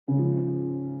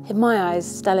In my eyes,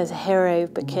 Stella's a hero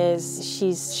because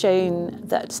she's shown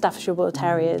that Staffordshire Bull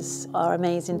Terriers are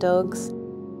amazing dogs.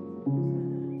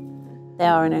 They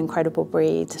are an incredible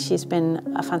breed. She's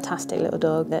been a fantastic little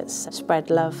dog that's spread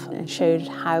love and showed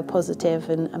how positive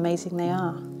and amazing they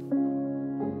are.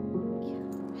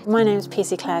 My name's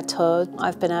PC Claire Todd.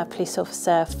 I've been a police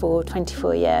officer for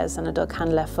 24 years and a dog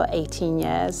handler for 18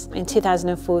 years. In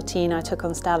 2014, I took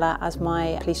on Stella as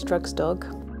my police drugs dog.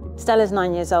 Stella's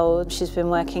 9 years old. She's been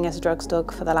working as a drugs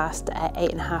dog for the last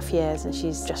 8.5 years and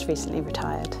she's just recently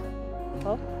retired.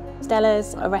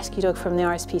 Stella's a rescue dog from the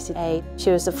RSPCA.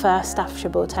 She was the first Staffordshire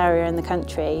Bull Terrier in the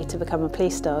country to become a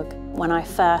police dog. When I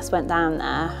first went down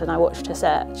there and I watched her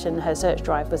search, and her search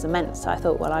drive was immense, so I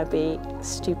thought, well, I'd be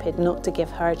stupid not to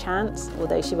give her a chance,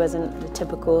 although she wasn't the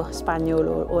typical Spaniel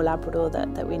or Labrador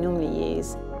that we normally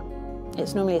use.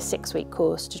 It's normally a 6-week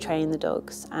course to train the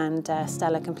dogs, and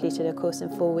Stella completed her course in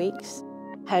 4 weeks.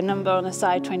 Her number on the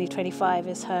side, 2025,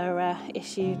 is her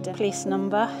issued police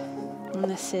number. And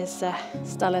this is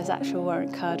Stella's actual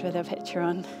warrant card with her picture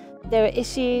on. They were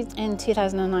issued in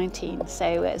 2019,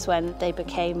 so it's when they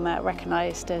became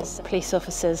recognised as police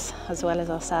officers as well as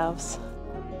ourselves.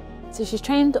 So she's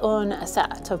trained on a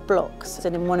set of blocks,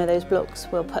 and in one of those blocks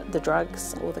we'll put the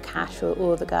drugs or the cash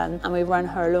or the gun, and we run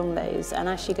her along those, and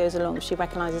as she goes along she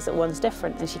recognises that one's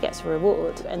different and she gets a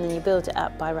reward, and then you build it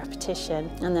up by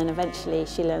repetition, and then eventually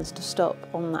she learns to stop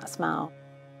on that smell.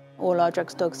 All our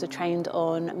drugs dogs are trained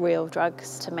on real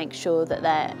drugs to make sure that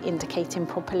they're indicating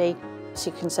properly.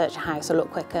 She can search a house a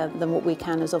lot quicker than what we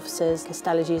can as officers because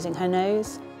Stella's using her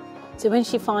nose. So when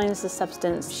she finds the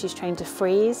substance, she's trained to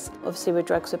freeze. Obviously with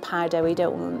drugs with powder, we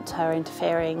don't want her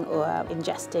interfering or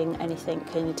ingesting anything.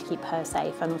 We need to keep her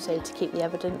safe and also to keep the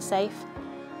evidence safe.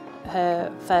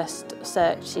 Her first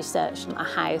search, she searched a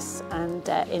house and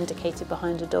indicated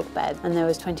behind a dog bed, and there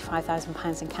was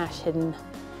 £25,000 in cash hidden.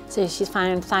 So she's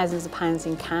found thousands of pounds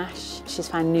in cash, she's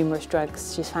found numerous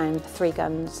drugs, she's found 3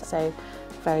 guns, so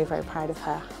very, very proud of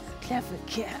her. Clever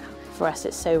girl. For us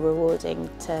it's so rewarding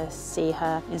to see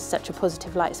her in such a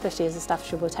positive light, especially as a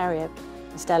Staffordshire Bull Terrier.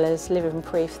 Stella's living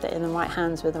proof that in the right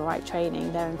hands with the right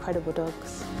training, they're incredible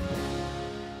dogs.